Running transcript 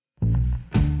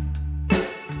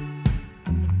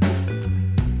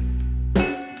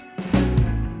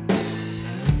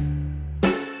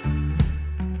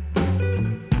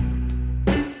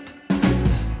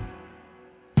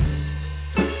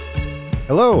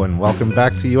Hello, and welcome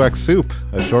back to UX Soup,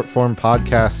 a short-form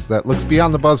podcast that looks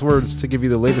beyond the buzzwords to give you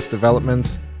the latest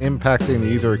developments impacting the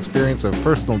user experience of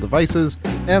personal devices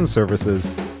and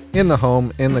services in the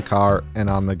home, in the car, and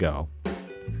on the go.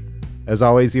 As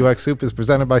always, UX Soup is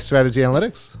presented by Strategy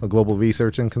Analytics, a global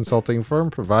research and consulting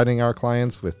firm providing our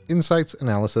clients with insights,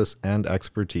 analysis, and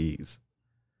expertise.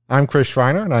 I'm Chris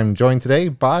Schreiner, and I'm joined today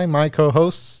by my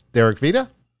co-hosts Derek Vita.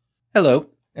 Hello.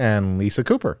 And Lisa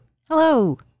Cooper.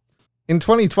 Hello. In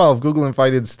 2012, Google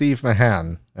invited Steve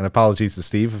Mahan, and apologies to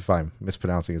Steve if I'm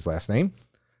mispronouncing his last name.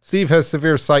 Steve has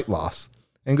severe sight loss,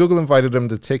 and Google invited him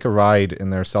to take a ride in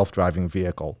their self-driving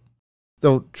vehicle.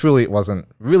 Though truly it wasn't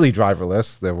really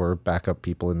driverless, there were backup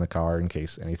people in the car in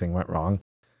case anything went wrong.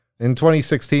 In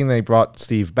 2016, they brought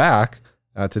Steve back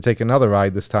to take another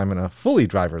ride, this time in a fully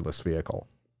driverless vehicle.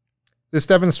 This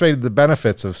demonstrated the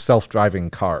benefits of self-driving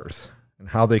cars and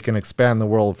how they can expand the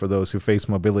world for those who face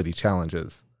mobility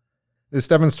challenges. This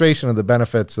demonstration of the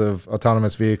benefits of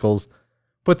autonomous vehicles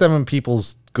put them in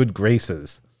people's good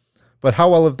graces. But how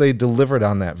well have they delivered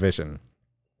on that vision?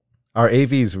 Are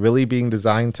AVs really being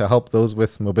designed to help those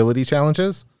with mobility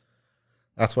challenges?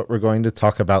 That's what we're going to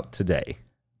talk about today.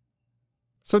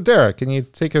 So Derek, can you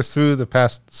take us through the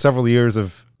past several years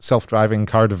of self-driving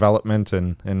car development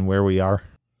and where we are?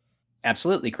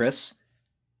 Absolutely, Chris.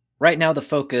 Right now, the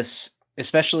focus,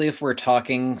 especially if we're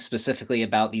talking specifically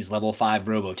about these level 5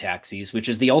 robotaxis, which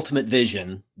is the ultimate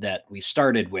vision that we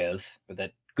started with, or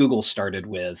that Google started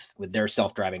with their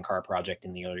self-driving car project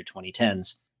in the early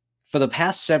 2010s. For the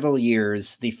past several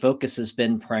years, the focus has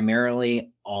been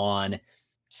primarily on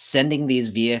sending these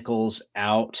vehicles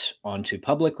out onto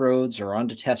public roads or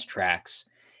onto test tracks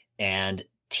and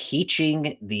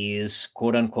teaching these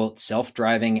quote-unquote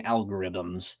self-driving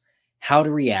algorithms how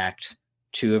to react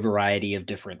to a variety of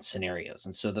different scenarios.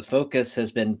 And so the focus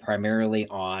has been primarily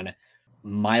on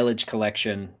mileage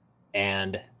collection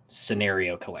and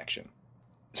scenario collection.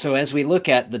 So as we look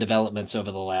at the developments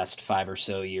over the last 5 or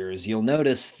so years, you'll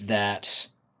notice that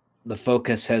the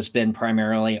focus has been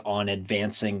primarily on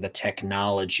advancing the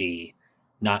technology,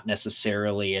 not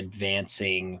necessarily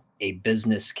advancing a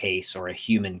business case or a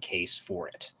human case for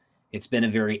it. It's been a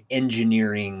very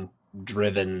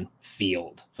engineering-driven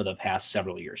field for the past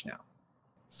several years now.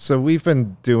 So we've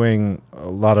been doing a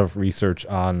lot of research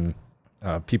on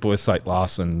people with sight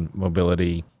loss and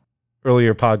mobility.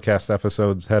 Earlier podcast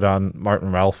episodes had on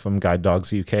Martin Ralph from Guide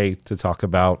Dogs UK to talk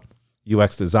about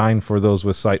UX design for those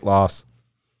with sight loss.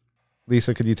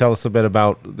 Lisa, could you tell us a bit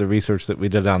about the research that we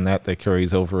did on that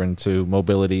carries over into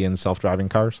mobility and self-driving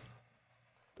cars?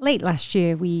 Late last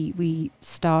year, we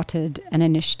started an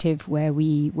initiative where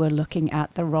we were looking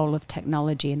at the role of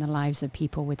technology in the lives of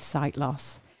people with sight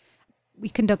loss. We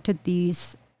conducted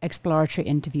these exploratory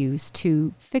interviews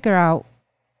to figure out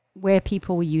where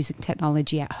people were using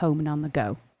technology at home and on the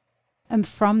go. And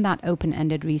from that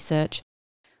open-ended research,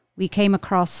 we came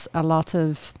across a lot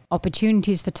of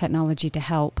opportunities for technology to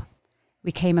help.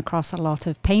 We came across a lot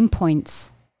of pain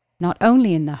points, not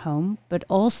only in the home, but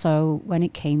also when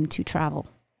it came to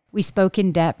travel. We spoke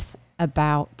in depth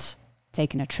about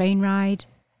taking a train ride,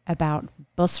 about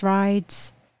bus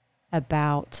rides,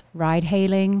 about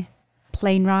ride-hailing,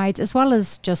 plane rides, as well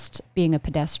as just being a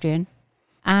pedestrian.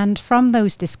 And from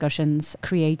those discussions,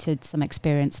 created some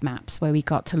experience maps where we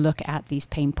got to look at these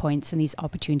pain points and these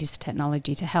opportunities for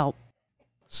technology to help.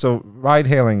 So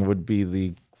ride-hailing would be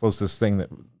the closest thing that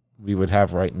we would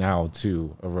have right now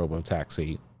to a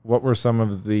robotaxi. What were some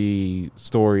of the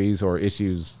stories or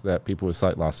issues that people with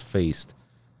sight loss faced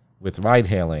with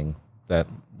ride-hailing that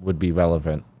would be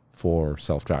relevant for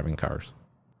self-driving cars?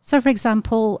 So, for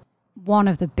example, one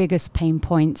of the biggest pain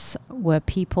points were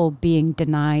people being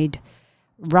denied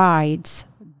rides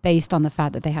based on the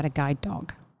fact that they had a guide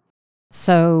dog.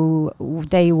 So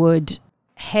they would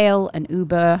hail an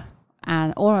Uber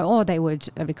or they would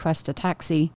request a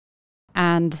taxi,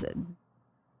 and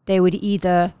they would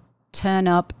either turn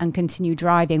up and continue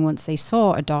driving once they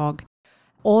saw a dog,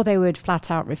 or they would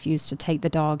flat out refuse to take the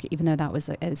dog, even though that was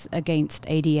against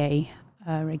ADA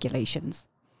regulations.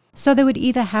 So they would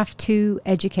either have to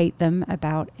educate them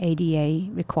about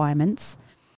ADA requirements,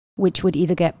 which would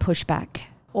either get pushed back,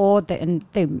 or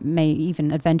they may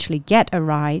even eventually get a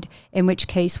ride, in which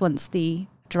case once the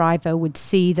driver would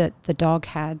see that the dog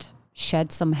had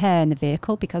shed some hair in the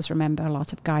vehicle, because remember, a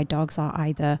lot of guide dogs are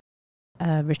either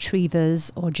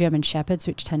retrievers or German shepherds,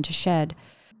 which tend to shed,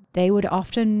 they would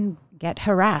often get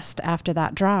harassed after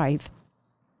that drive.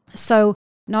 So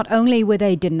not only were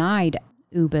they denied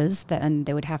Ubers, and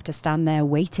they would have to stand there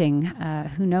waiting,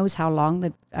 who knows how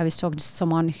long. I was talking to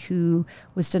someone who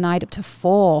was denied up to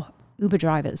 4 Uber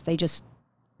drivers. They just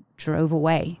drove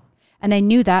away. And they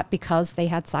knew that because they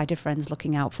had sighted friends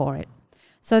looking out for it.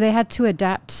 So they had to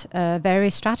adapt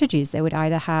various strategies. They would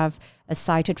either have a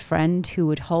sighted friend who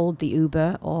would hold the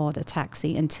Uber or the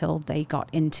taxi until they got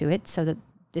into it so that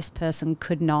this person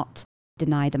could not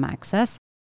deny them access.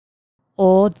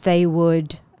 Or they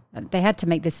had to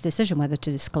make this decision whether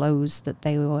to disclose that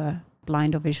they were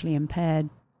blind or visually impaired.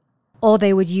 Or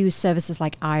they would use services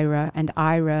like Aira, and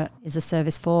Aira is a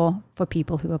service for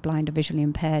people who are blind or visually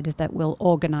impaired that will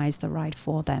organize the ride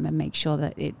for them and make sure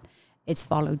that it's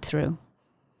followed through.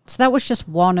 So that was just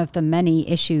one of the many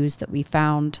issues that we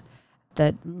found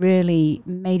that really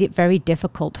made it very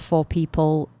difficult for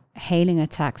people hailing a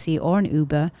taxi or an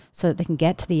Uber so that they can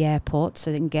get to the airport,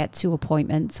 so they can get to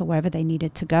appointments or wherever they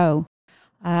needed to go,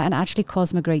 and actually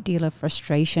caused them a great deal of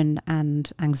frustration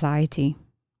and anxiety.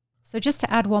 So just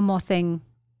to add one more thing,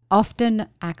 often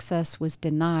access was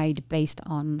denied based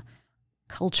on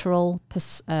cultural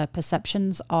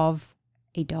perceptions of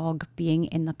a dog being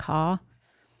in the car,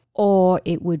 or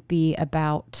it would be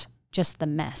about just the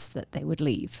mess that they would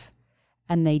leave,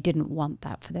 and they didn't want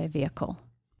that for their vehicle.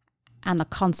 And the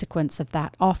consequence of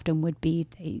that often would be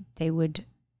they would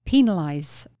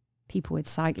penalize people with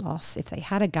sight loss if they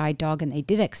had a guide dog and they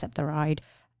did accept the ride,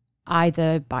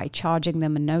 either by charging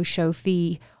them a no-show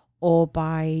fee or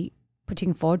by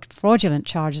putting fraudulent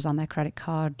charges on their credit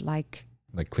card, like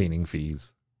cleaning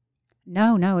fees.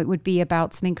 No, it would be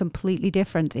about something completely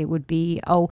different. It would be,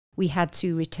 we had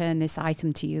to return this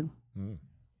item to you.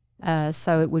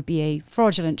 So it would be a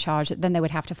fraudulent charge that then they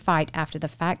would have to fight after the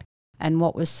fact. And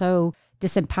what was so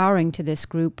disempowering to this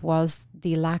group was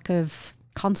the lack of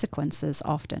consequences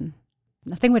often.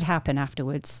 Nothing would happen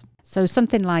afterwards. So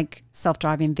something like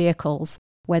self-driving vehicles,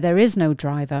 where there is no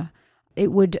driver,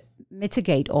 it would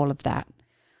mitigate all of that.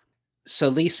 So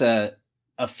Lisa,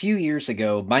 a few years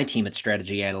ago, my team at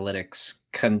Strategy Analytics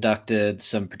conducted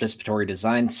some participatory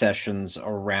design sessions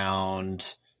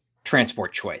around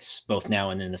transport choice, both now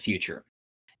and in the future.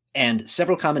 And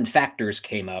several common factors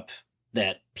came up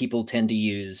that people tend to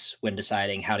use when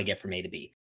deciding how to get from A to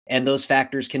B. And those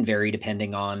factors can vary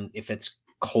depending on if it's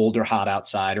cold or hot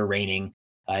outside or raining,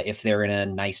 if they're in a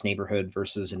nice neighborhood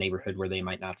versus a neighborhood where they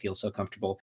might not feel so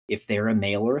comfortable, if they're a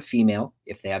male or a female,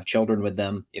 if they have children with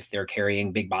them, if they're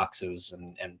carrying big boxes,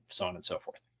 and so on and so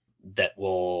forth. That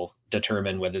will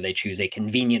determine whether they choose a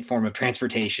convenient form of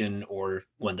transportation or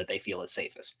one that they feel is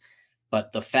safest.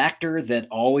 But the factor that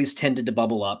always tended to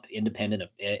bubble up, independent of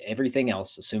everything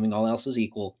else, assuming all else is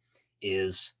equal,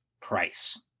 is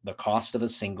price, the cost of a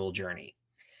single journey.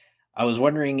 I was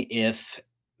wondering if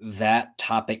that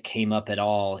topic came up at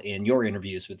all in your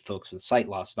interviews with folks with sight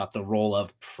loss about the role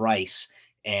of price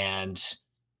and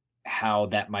how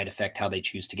that might affect how they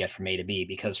choose to get from A to B.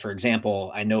 Because, for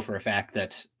example, I know for a fact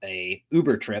that a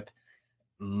Uber trip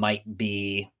might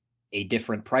be a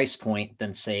different price point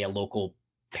than, say, a local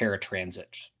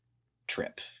paratransit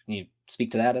trip. Can you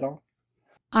speak to that at all?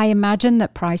 I imagine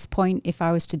that price point, if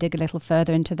I was to dig a little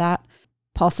further into that,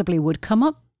 possibly would come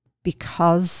up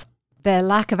because their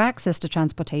lack of access to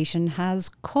transportation has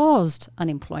caused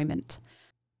unemployment.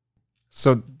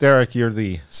 So, Derek, you're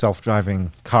the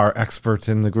self-driving car expert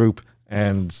in the group,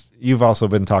 and you've also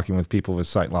been talking with people with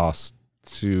sight loss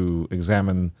to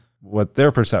examine what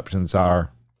their perceptions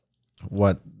are,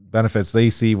 what benefits they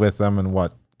see with them, and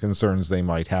what concerns they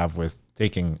might have with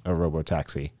taking a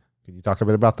robotaxi. Could you talk a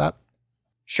bit about that?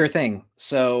 Sure thing.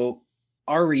 So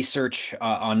our research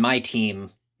on my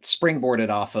team springboarded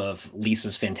off of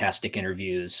Lisa's fantastic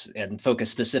interviews and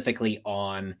focused specifically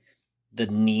on the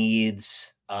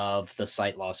needs of the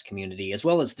sight loss community, as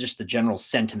well as just the general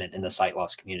sentiment in the sight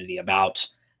loss community about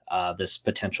this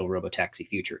potential robotaxi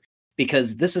future,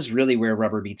 because this is really where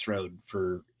rubber meets road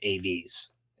for AVs.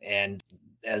 And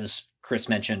as Chris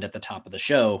mentioned at the top of the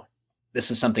show, this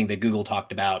is something that Google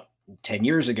talked about 10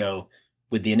 years ago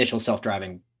with the initial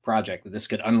self-driving project, that this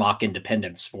could unlock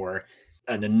independence for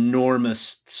an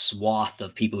enormous swath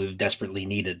of people who've desperately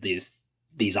needed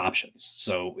these options.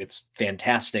 So it's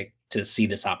fantastic to see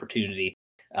this opportunity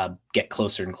get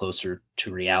closer and closer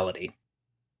to reality.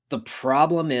 The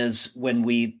problem is when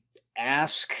we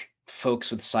ask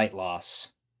folks with sight loss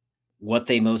what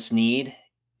they most need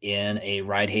in a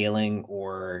ride-hailing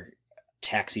or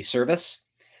taxi service,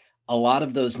 a lot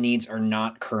of those needs are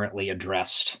not currently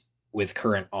addressed with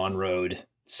current on-road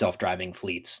self-driving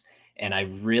fleets. And I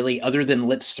really, other than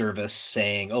lip service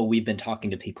saying, oh, we've been talking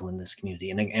to people in this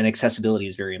community, and accessibility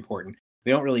is very important,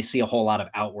 we don't really see a whole lot of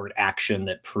outward action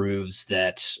that proves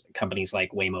that companies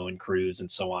like Waymo and Cruise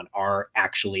and so on are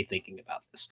actually thinking about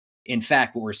this. In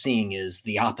fact, what we're seeing is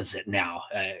the opposite now.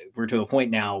 We're to a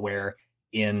point now where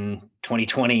in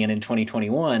 2020 and in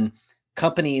 2021,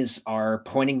 companies are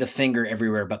pointing the finger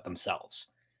everywhere but themselves.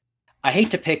 I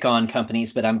hate to pick on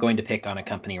companies, but I'm going to pick on a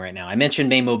company right now. I mentioned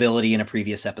May Mobility in a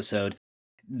previous episode.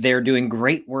 They're doing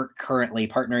great work currently,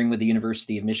 partnering with the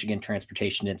University of Michigan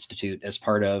Transportation Institute as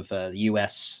part of the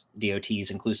US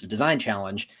DOT's Inclusive Design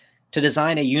Challenge to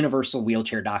design a universal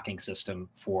wheelchair docking system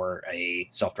for a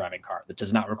self-driving car that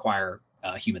does not require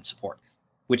human support,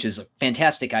 which is a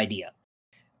fantastic idea.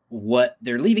 What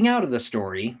they're leaving out of the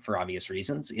story, for obvious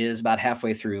reasons, is about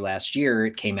halfway through last year,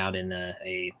 it came out in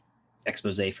a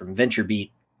expose from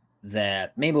VentureBeat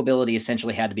that May Mobility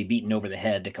essentially had to be beaten over the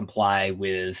head to comply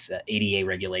with ADA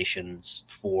regulations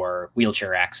for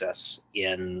wheelchair access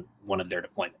in one of their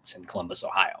deployments in Columbus,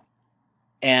 Ohio.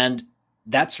 And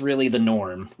that's really the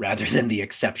norm rather than the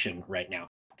exception right now.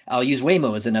 I'll use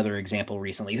Waymo as another example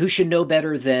recently, who should know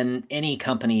better than any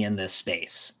company in this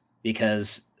space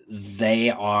because they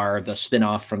are the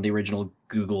spinoff from the original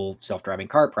Google self-driving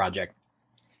car project.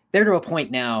 They're to a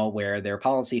point now where their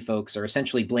policy folks are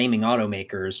essentially blaming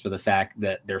automakers for the fact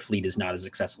that their fleet is not as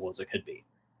accessible as it could be.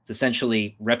 It's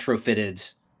essentially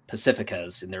retrofitted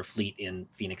Pacificas in their fleet in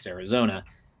Phoenix, Arizona.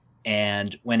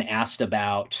 And when asked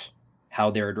about how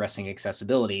they're addressing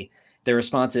accessibility, their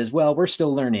response is, well, we're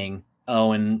still learning.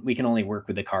 Oh, and we can only work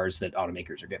with the cars that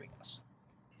automakers are giving us.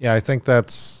 Yeah, I think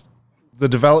that's the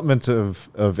development of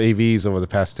AVs over the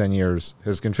past 10 years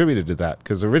has contributed to that.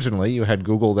 Because originally you had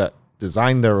Google that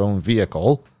designed their own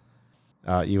vehicle.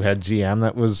 You had GM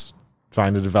that was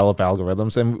trying to develop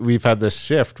algorithms. And we've had this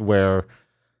shift where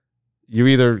you're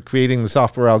either creating the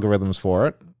software algorithms for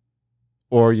it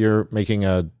or you're making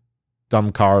a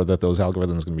dumb car that those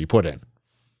algorithms are going to be put in.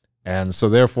 And so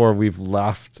therefore we've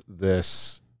left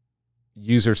this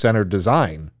user-centered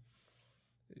design.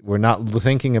 We're not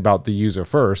thinking about the user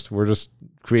first. We're just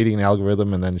creating an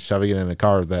algorithm and then shoving it in a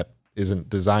car that isn't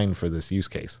designed for this use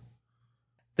case.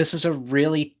 This is a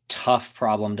really tough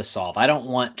problem to solve. I don't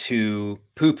want to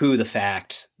poo-poo the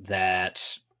fact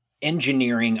that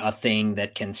engineering a thing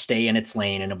that can stay in its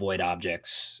lane and avoid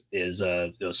objects is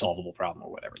a solvable problem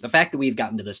or whatever. The fact that we've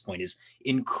gotten to this point is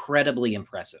incredibly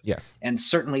impressive. Yes. And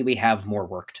certainly we have more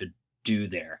work to do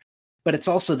there. But it's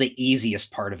also the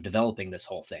easiest part of developing this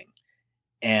whole thing.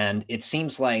 And it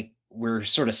seems like we're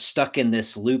sort of stuck in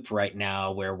this loop right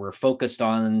now where we're focused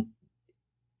on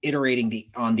iterating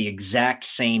on the exact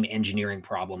same engineering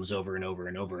problems over and over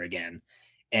and over again,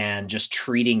 and just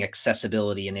treating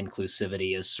accessibility and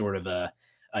inclusivity as sort of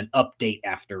an update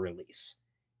after release.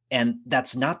 And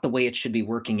that's not the way it should be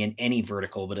working in any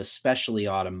vertical, but especially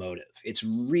automotive. It's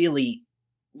really,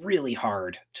 really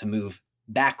hard to move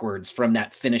backwards from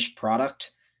that finished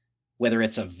product, whether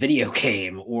it's a video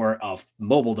game or a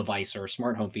mobile device or a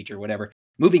smart home feature, whatever,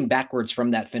 moving backwards from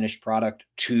that finished product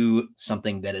to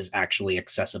something that is actually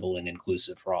accessible and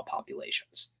inclusive for all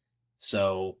populations.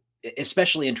 So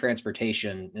especially in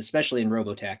transportation, especially in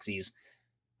robotaxis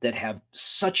that have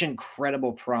such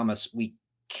incredible promise, we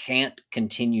can't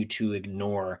continue to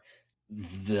ignore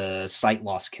the sight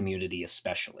loss community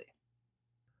especially.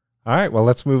 All right, well,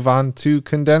 let's move on to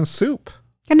condensed soup.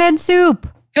 Condensed soup.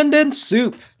 Condensed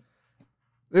soup.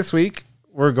 This week,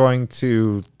 we're going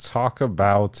to talk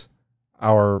about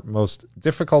our most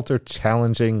difficult or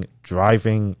challenging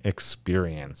driving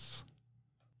experience.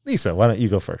 Lisa, why don't you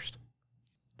go first?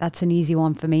 That's an easy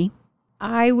one for me.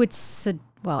 I would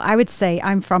say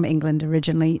I'm from England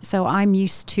originally, so I'm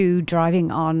used to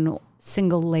driving on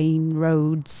single lane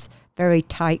roads, very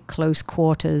tight, close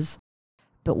quarters.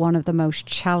 But one of the most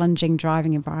challenging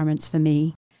driving environments for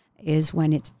me is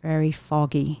when it's very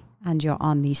foggy and you're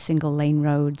on these single lane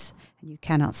roads and you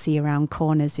cannot see around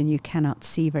corners and you cannot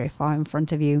see very far in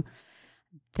front of you.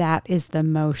 That is the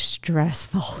most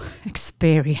stressful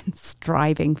experience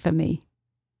driving for me,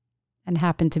 and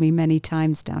happened to me many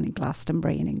times down in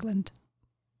Glastonbury in England.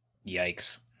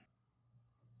 Yikes.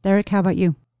 Derek, how about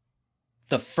you?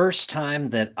 The first time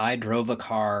that I drove a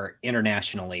car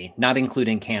internationally, not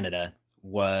including Canada,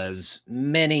 was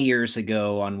many years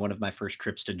ago on one of my first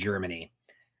trips to Germany.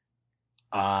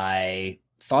 I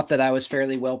thought that I was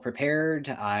fairly well prepared.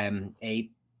 I'm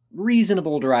a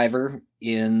reasonable driver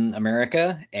in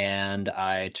America, and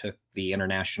I took the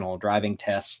international driving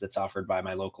test that's offered by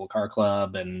my local car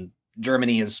club, and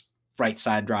Germany is right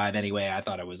side drive anyway. I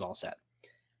thought I was all set.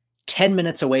 10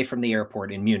 minutes away from the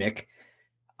airport in Munich,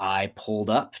 I pulled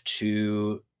up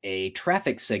to a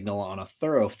traffic signal on a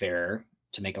thoroughfare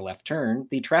to make a left turn.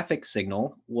 The traffic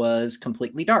signal was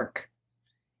completely dark.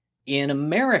 In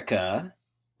America,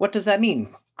 what does that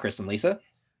mean, Chris and Lisa?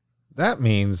 That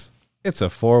means it's a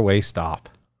 4-way stop.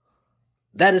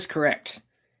 That is correct.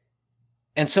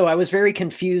 And so I was very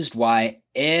confused why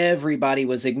everybody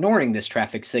was ignoring this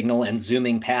traffic signal and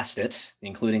zooming past it,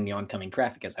 including the oncoming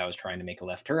traffic as I was trying to make a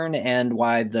left turn, and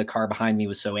why the car behind me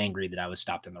was so angry that I was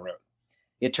stopped in the road.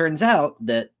 It turns out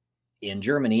that in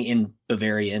Germany, in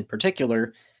Bavaria in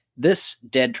particular, this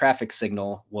dead traffic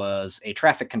signal was a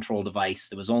traffic control device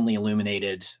that was only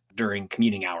illuminated during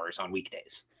commuting hours on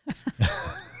weekdays.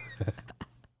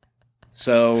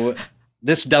 So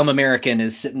this dumb American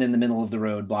is sitting in the middle of the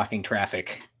road blocking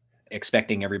traffic,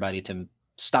 expecting everybody to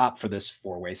stop for this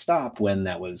four-way stop when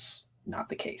that was not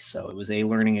the case. So it was a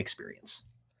learning experience.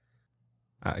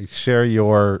 I share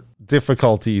your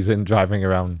difficulties in driving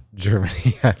around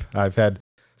Germany. I've had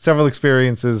several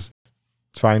experiences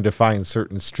trying to find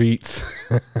certain streets,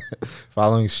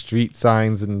 following street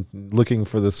signs and looking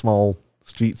for the small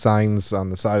street signs on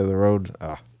the side of the road.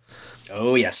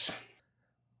 Oh, yes.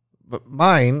 But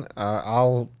mine,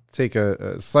 I'll take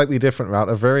a slightly different route,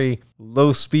 a very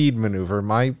low-speed maneuver.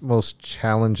 My most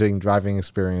challenging driving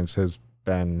experience has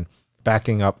been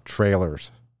backing up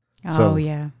trailers. Oh,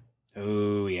 yeah.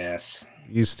 Oh, yes.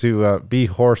 Used to be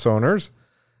horse owners,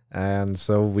 and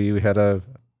so we had a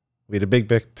big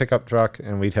pickup truck,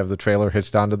 and we'd have the trailer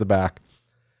hitched onto the back.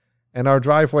 And our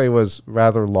driveway was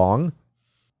rather long,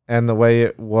 and the way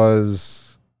it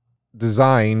was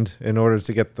designed in order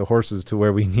to get the horses to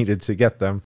where we needed to get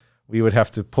them, we would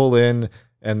have to pull in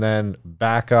and then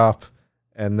back up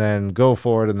and then go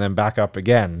forward and then back up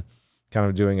again, kind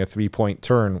of doing a 3-point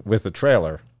turn with the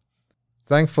trailer.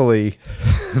 Thankfully,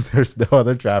 there's no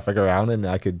other traffic around, and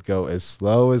I could go as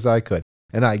slow as I could.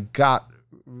 And I got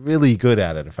really good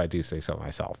at it, if I do say so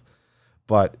myself.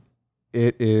 But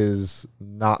it is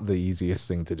not the easiest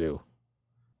thing to do.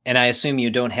 And I assume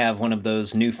you don't have one of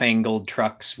those newfangled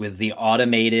trucks with the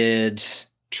automated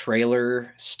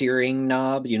trailer steering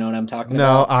knob. You know what I'm talking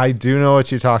about? No, I do know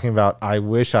what you're talking about. I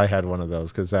wish I had one of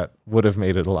those because that would have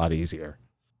made it a lot easier.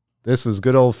 This was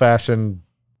good old-fashioned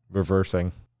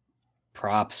reversing.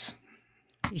 Props.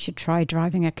 You should try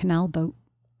driving a canal boat.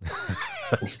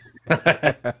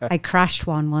 I crashed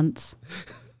one once.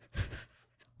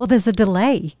 Well, there's a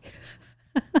delay.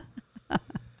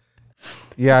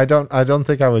 Yeah, I don't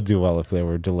think I would do well if there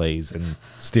were delays in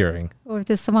steering. Or if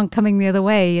there's someone coming the other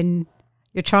way and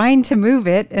you're trying to move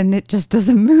it and it just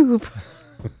doesn't move.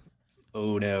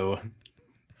 Oh, no.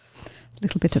 A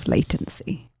little bit of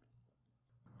latency.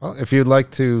 Well, if you'd like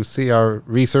to see our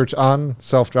research on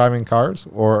self-driving cars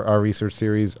or our research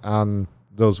series on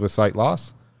those with sight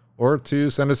loss, or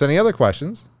to send us any other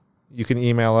questions, you can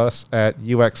email us at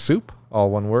uxsoup,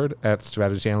 all one word, at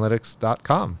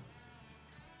strategyanalytics.com.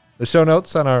 The show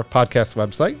notes on our podcast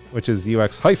website, which is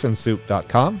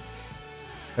ux-soup.com,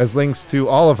 has links to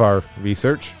all of our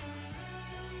research,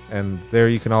 and there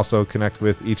you can also connect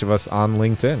with each of us on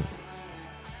LinkedIn.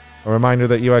 A reminder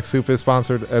that UX Soup is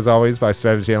sponsored, as always, by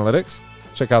Strategy Analytics.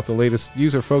 Check out the latest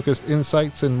user-focused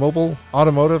insights in mobile,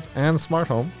 automotive, and smart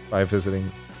home by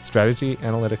visiting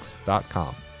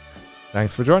strategyanalytics.com.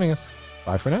 Thanks for joining us.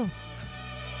 Bye for now.